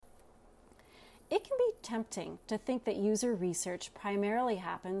It can be tempting to think that user research primarily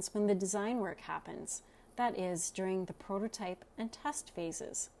happens when the design work happens, that is, during the prototype and test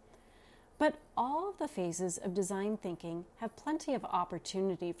phases. But all of the phases of design thinking have plenty of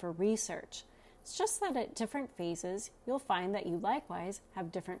opportunity for research. It's just that at different phases, you'll find that you likewise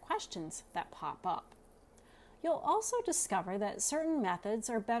have different questions that pop up. You'll also discover that certain methods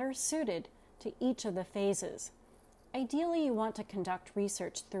are better suited to each of the phases. Ideally, you want to conduct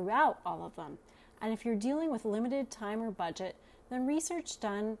research throughout all of them, and if you're dealing with limited time or budget, then research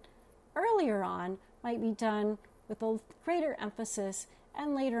done earlier on might be done with a greater emphasis,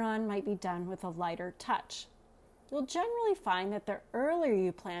 and later on might be done with a lighter touch. You'll generally find that the earlier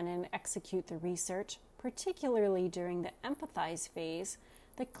you plan and execute the research, particularly during the empathize phase,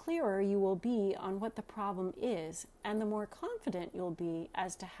 the clearer you will be on what the problem is, and the more confident you'll be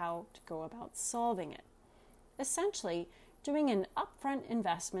as to how to go about solving it. Essentially, doing an upfront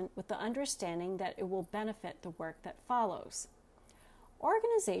investment with the understanding that it will benefit the work that follows.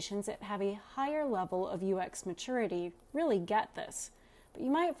 Organizations that have a higher level of UX maturity really get this, but you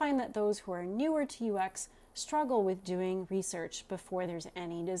might find that those who are newer to UX struggle with doing research before there's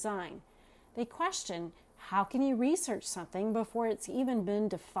any design. They question, how can you research something before it's even been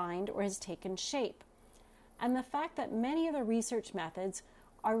defined or has taken shape? And the fact that many of the research methods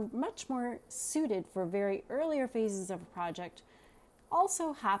are much more suited for very earlier phases of a project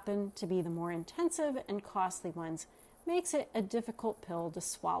also happen to be the more intensive and costly ones, makes it a difficult pill to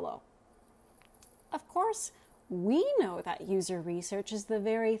swallow. Of course, we know that user research is the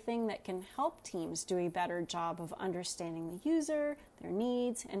very thing that can help teams do a better job of understanding the user, their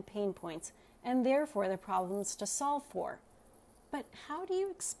needs, and pain points, and therefore the problems to solve for. But how do you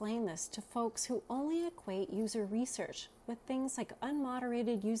explain this to folks who only equate user research with things like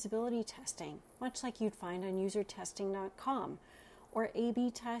unmoderated usability testing, much like you'd find on usertesting.com, or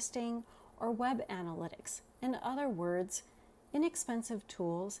A/B testing, or web analytics? In other words, inexpensive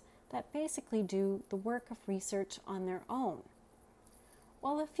tools that basically do the work of research on their own.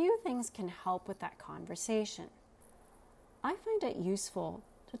 Well, a few things can help with that conversation. I find it useful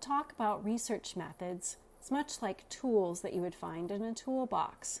to talk about research methods as much like tools that you would find in a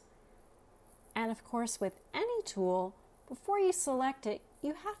toolbox. And of course, with any tool, before you select it,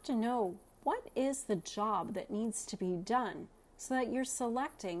 you have to know what is the job that needs to be done so that you're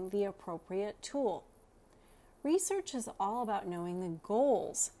selecting the appropriate tool. Research is all about knowing the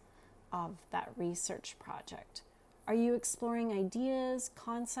goals of that research project. Are you exploring ideas,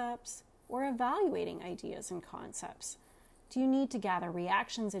 concepts, or evaluating ideas and concepts? Do you need to gather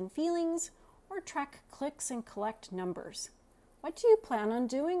reactions and feelings, or track clicks and collect numbers? What do you plan on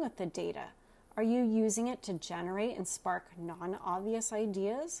doing with the data? Are you using it to generate and spark non-obvious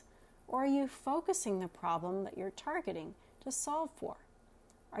ideas? Or are you focusing the problem that you're targeting to solve for?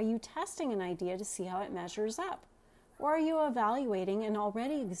 Are you testing an idea to see how it measures up? Or are you evaluating an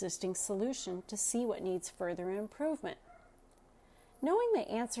already existing solution to see what needs further improvement? Knowing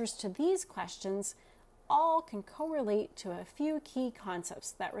the answers to these questions all can correlate to a few key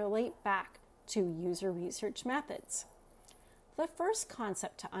concepts that relate back to user research methods. The first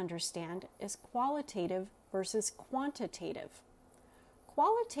concept to understand is qualitative versus quantitative.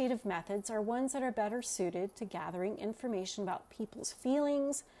 Qualitative methods are ones that are better suited to gathering information about people's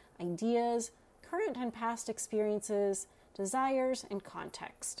feelings, ideas, current and past experiences, desires, and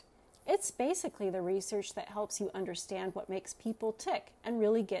context. It's basically the research that helps you understand what makes people tick and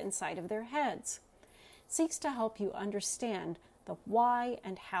really get inside of their heads. It seeks to help you understand the why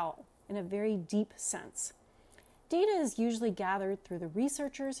and how in a very deep sense. Data is usually gathered through the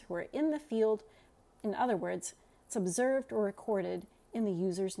researchers who are in the field. In other words, it's observed or recorded in the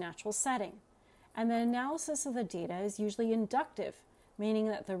user's natural setting. And the analysis of the data is usually inductive, meaning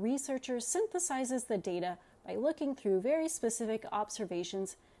that the researcher synthesizes the data by looking through very specific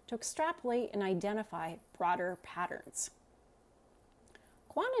observations to extrapolate and identify broader patterns.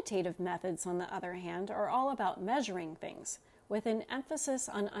 Quantitative methods, on the other hand, are all about measuring things, with an emphasis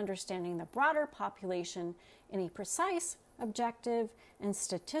on understanding the broader population in a precise, objective, and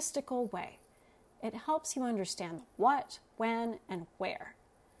statistical way. It helps you understand what, when, and where.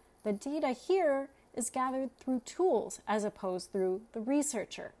 The data here is gathered through tools as opposed through the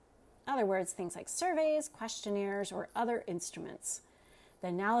researcher. In other words, things like surveys, questionnaires, or other instruments. The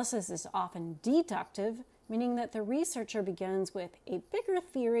analysis is often deductive, meaning that the researcher begins with a bigger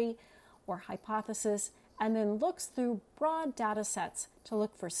theory or hypothesis and then looks through broad data sets to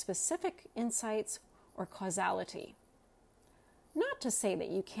look for specific insights or causality. Not to say that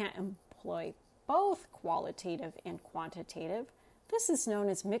you can't employ both qualitative and quantitative. This is known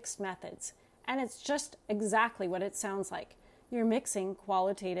as mixed methods, and it's just exactly what it sounds like. You're mixing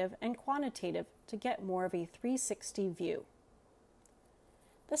qualitative and quantitative to get more of a 360 view.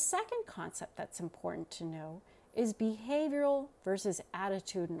 The second concept that's important to know is behavioral versus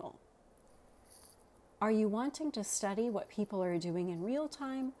attitudinal. Are you wanting to study what people are doing in real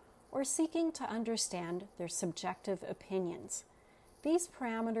time or seeking to understand their subjective opinions? These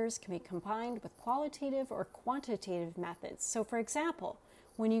parameters can be combined with qualitative or quantitative methods. So for example,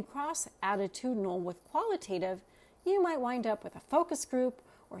 when you cross attitudinal with qualitative, you might wind up with a focus group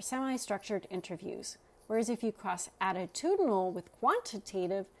or semi-structured interviews. Whereas if you cross attitudinal with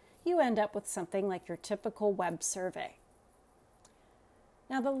quantitative, you end up with something like your typical web survey.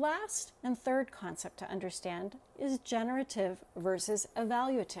 Now the last and third concept to understand is generative versus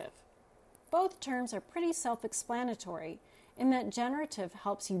evaluative. Both terms are pretty self-explanatory in that generative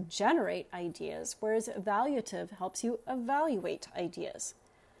helps you generate ideas, whereas evaluative helps you evaluate ideas.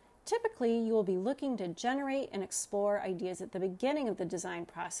 Typically, you will be looking to generate and explore ideas at the beginning of the design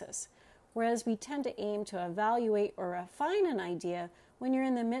process, whereas we tend to aim to evaluate or refine an idea when you're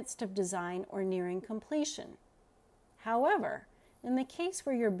in the midst of design or nearing completion. However, in the case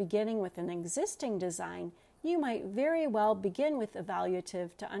where you're beginning with an existing design, you might very well begin with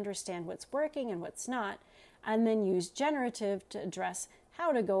evaluative to understand what's working and what's not, and then use generative to address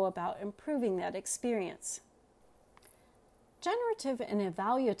how to go about improving that experience. Generative and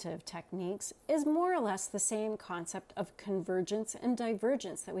evaluative techniques is more or less the same concept of convergence and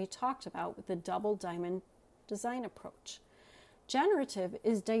divergence that we talked about with the double diamond design approach. Generative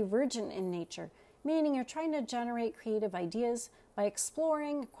is divergent in nature, meaning you're trying to generate creative ideas by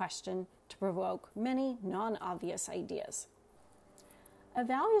exploring a question to provoke many non-obvious ideas.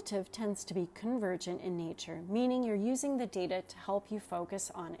 Evaluative tends to be convergent in nature, meaning you're using the data to help you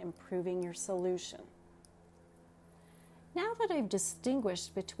focus on improving your solution. Now that I've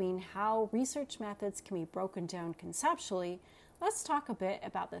distinguished between how research methods can be broken down conceptually, let's talk a bit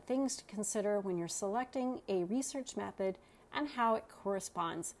about the things to consider when you're selecting a research method and how it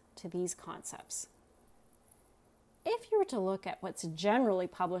corresponds to these concepts. If you were to look at what's generally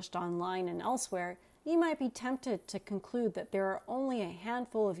published online and elsewhere, you might be tempted to conclude that there are only a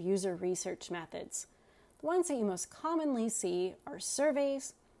handful of user research methods. The ones that you most commonly see are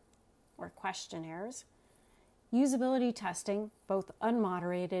surveys or questionnaires, usability testing, both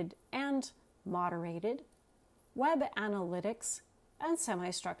unmoderated and moderated, web analytics, and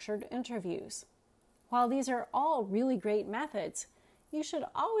semi-structured interviews. While these are all really great methods, you should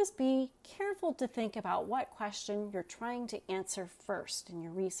always be careful to think about what question you're trying to answer first in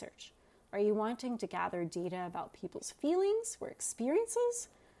your research. Are you wanting to gather data about people's feelings or experiences?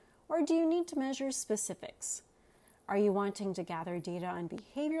 Or do you need to measure specifics? Are you wanting to gather data on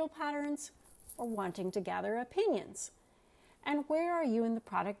behavioral patterns or wanting to gather opinions? And where are you in the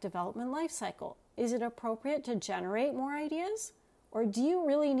product development lifecycle? Is it appropriate to generate more ideas? Or do you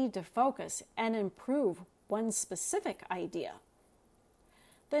really need to focus and improve one specific idea?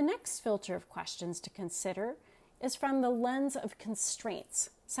 The next filter of questions to consider is from the lens of constraints,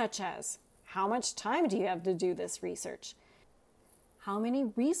 such as, how much time do you have to do this research? How many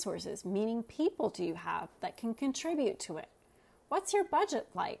resources, meaning people, do you have that can contribute to it? What's your budget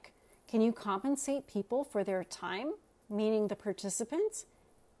like? Can you compensate people for their time, meaning the participants?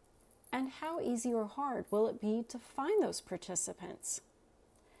 And how easy or hard will it be to find those participants?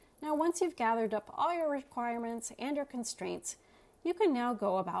 Now, once you've gathered up all your requirements and your constraints, you can now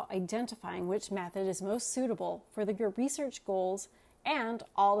go about identifying which method is most suitable for your research goals and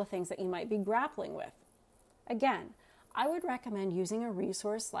all the things that you might be grappling with. Again, I would recommend using a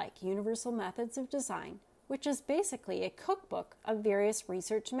resource like Universal Methods of Design, which is basically a cookbook of various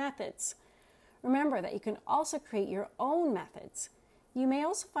research methods. Remember that you can also create your own methods. You may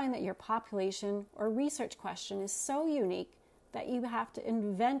also find that your population or research question is so unique that you have to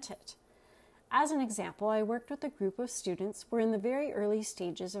invent it. As an example, I worked with a group of students who were in the very early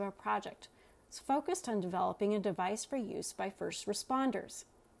stages of our project. It's focused on developing a device for use by first responders.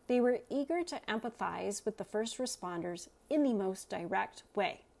 They were eager to empathize with the first responders in the most direct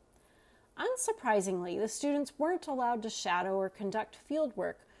way. Unsurprisingly, the students weren't allowed to shadow or conduct field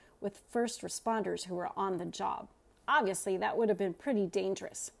work with first responders who were on the job. Obviously, that would have been pretty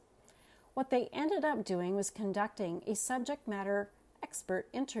dangerous. What they ended up doing was conducting a subject matter expert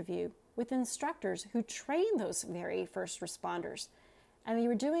interview with instructors who train those very first responders. And they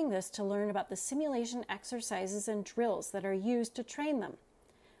were doing this to learn about the simulation exercises and drills that are used to train them,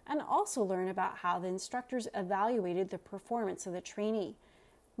 and also learn about how the instructors evaluated the performance of the trainee,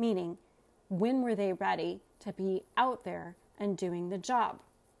 meaning when were they ready to be out there and doing the job.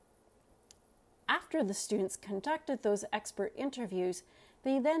 After the students conducted those expert interviews,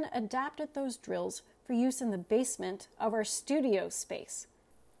 they then adapted those drills for use in the basement of our studio space.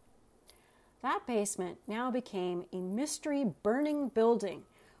 That basement now became a mystery burning building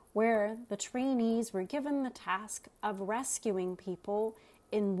where the trainees were given the task of rescuing people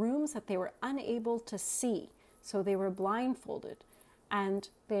in rooms that they were unable to see. So they were blindfolded and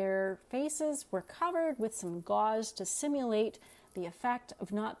their faces were covered with some gauze to simulate the effect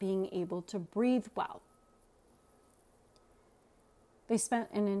of not being able to breathe well. They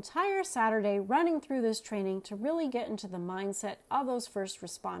spent an entire Saturday running through this training to really get into the mindset of those first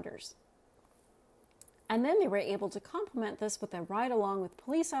responders. And then they were able to complement this with a ride along with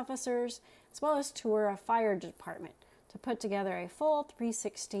police officers, as well as tour a fire department to put together a full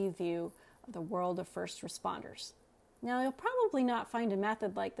 360 view of the world of first responders. Now, you'll probably not find a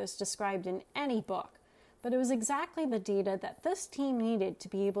method like this described in any book, but it was exactly the data that this team needed to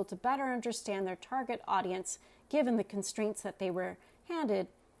be able to better understand their target audience given the constraints that they were handed,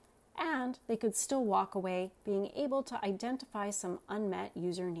 and they could still walk away being able to identify some unmet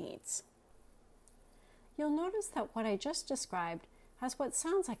user needs. You'll notice that what I just described has what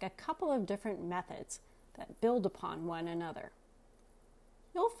sounds like a couple of different methods that build upon one another.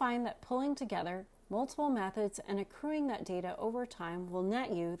 You'll find that pulling together multiple methods and accruing that data over time will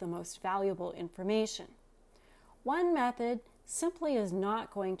net you the most valuable information. One method simply is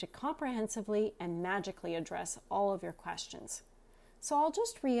not going to comprehensively and magically address all of your questions. So I'll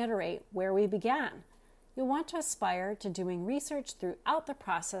just reiterate where we began. You'll want to aspire to doing research throughout the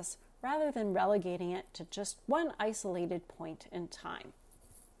process rather than relegating it to just one isolated point in time.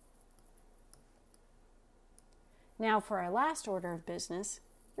 Now for our last order of business,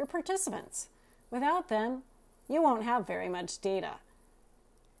 your participants. Without them, you won't have very much data.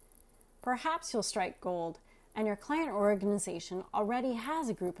 Perhaps you'll strike gold and your client or organization already has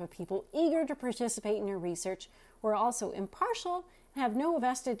a group of people eager to participate in your research who are also impartial and have no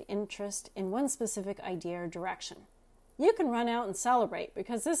vested interest in one specific idea or direction. You can run out and celebrate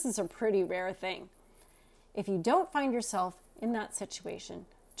because this is a pretty rare thing. If you don't find yourself in that situation,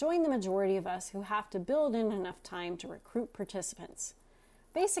 join the majority of us who have to build in enough time to recruit participants.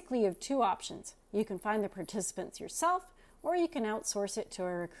 Basically, you have two options. You can find the participants yourself, or you can outsource it to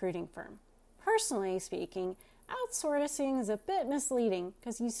a recruiting firm. Personally speaking, outsourcing is a bit misleading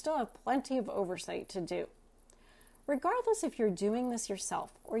because you still have plenty of oversight to do. Regardless if you're doing this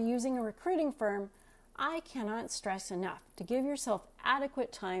yourself or using a recruiting firm, I cannot stress enough to give yourself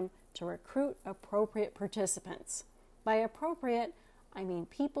adequate time to recruit appropriate participants. By appropriate, I mean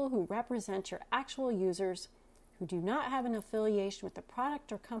people who represent your actual users, who do not have an affiliation with the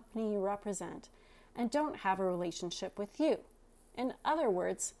product or company you represent, and don't have a relationship with you. In other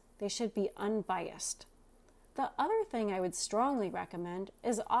words, they should be unbiased. The other thing I would strongly recommend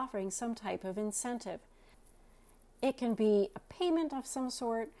is offering some type of incentive. It can be a payment of some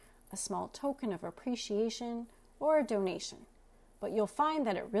sort, a small token of appreciation, or a donation. But you'll find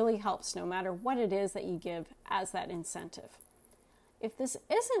that it really helps no matter what it is that you give as that incentive. If this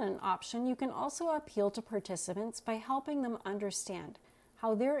isn't an option, you can also appeal to participants by helping them understand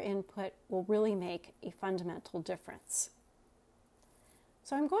how their input will really make a fundamental difference.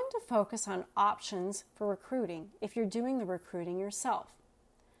 So I'm going to focus on options for recruiting if you're doing the recruiting yourself.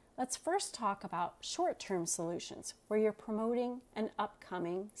 Let's first talk about short-term solutions where you're promoting an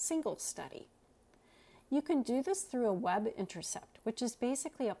upcoming single study. You can do this through a web intercept, which is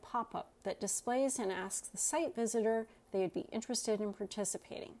basically a pop-up that displays and asks the site visitor if they would be interested in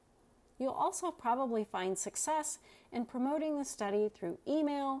participating. You'll also probably find success in promoting the study through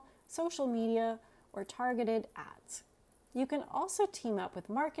email, social media, or targeted ads. You can also team up with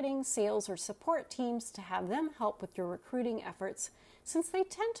marketing, sales, or support teams to have them help with your recruiting efforts, since they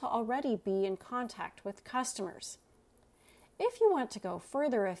tend to already be in contact with customers. If you want to go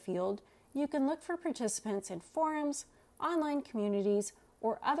further afield, you can look for participants in forums, online communities,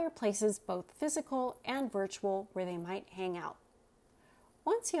 or other places, both physical and virtual, where they might hang out.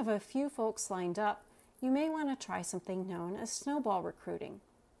 Once you have a few folks lined up, you may want to try something known as snowball recruiting.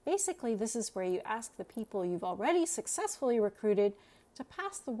 Basically, this is where you ask the people you've already successfully recruited to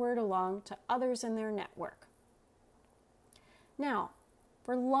pass the word along to others in their network. Now,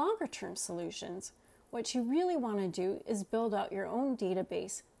 for longer-term solutions, what you really want to do is build out your own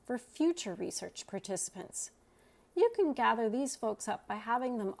database for future research participants. You can gather these folks up by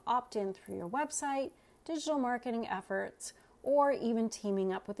having them opt in through your website, digital marketing efforts, or even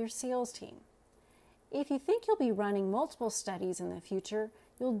teaming up with your sales team. If you think you'll be running multiple studies in the future,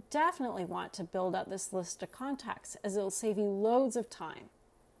 you'll definitely want to build out this list of contacts, as it'll save you loads of time.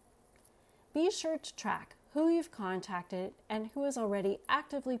 Be sure to track who you've contacted and who has already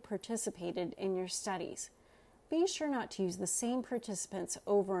actively participated in your studies. Be sure not to use the same participants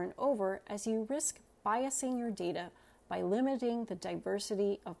over and over, as you risk biasing your data by limiting the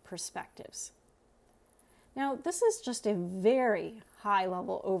diversity of perspectives. Now, this is just a very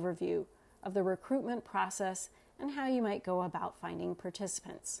high-level overview of the recruitment process and how you might go about finding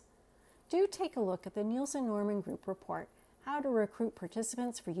participants. Do take a look at the Nielsen-Norman Group report, How to Recruit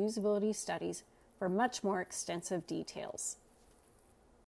Participants for Usability Studies, for much more extensive details.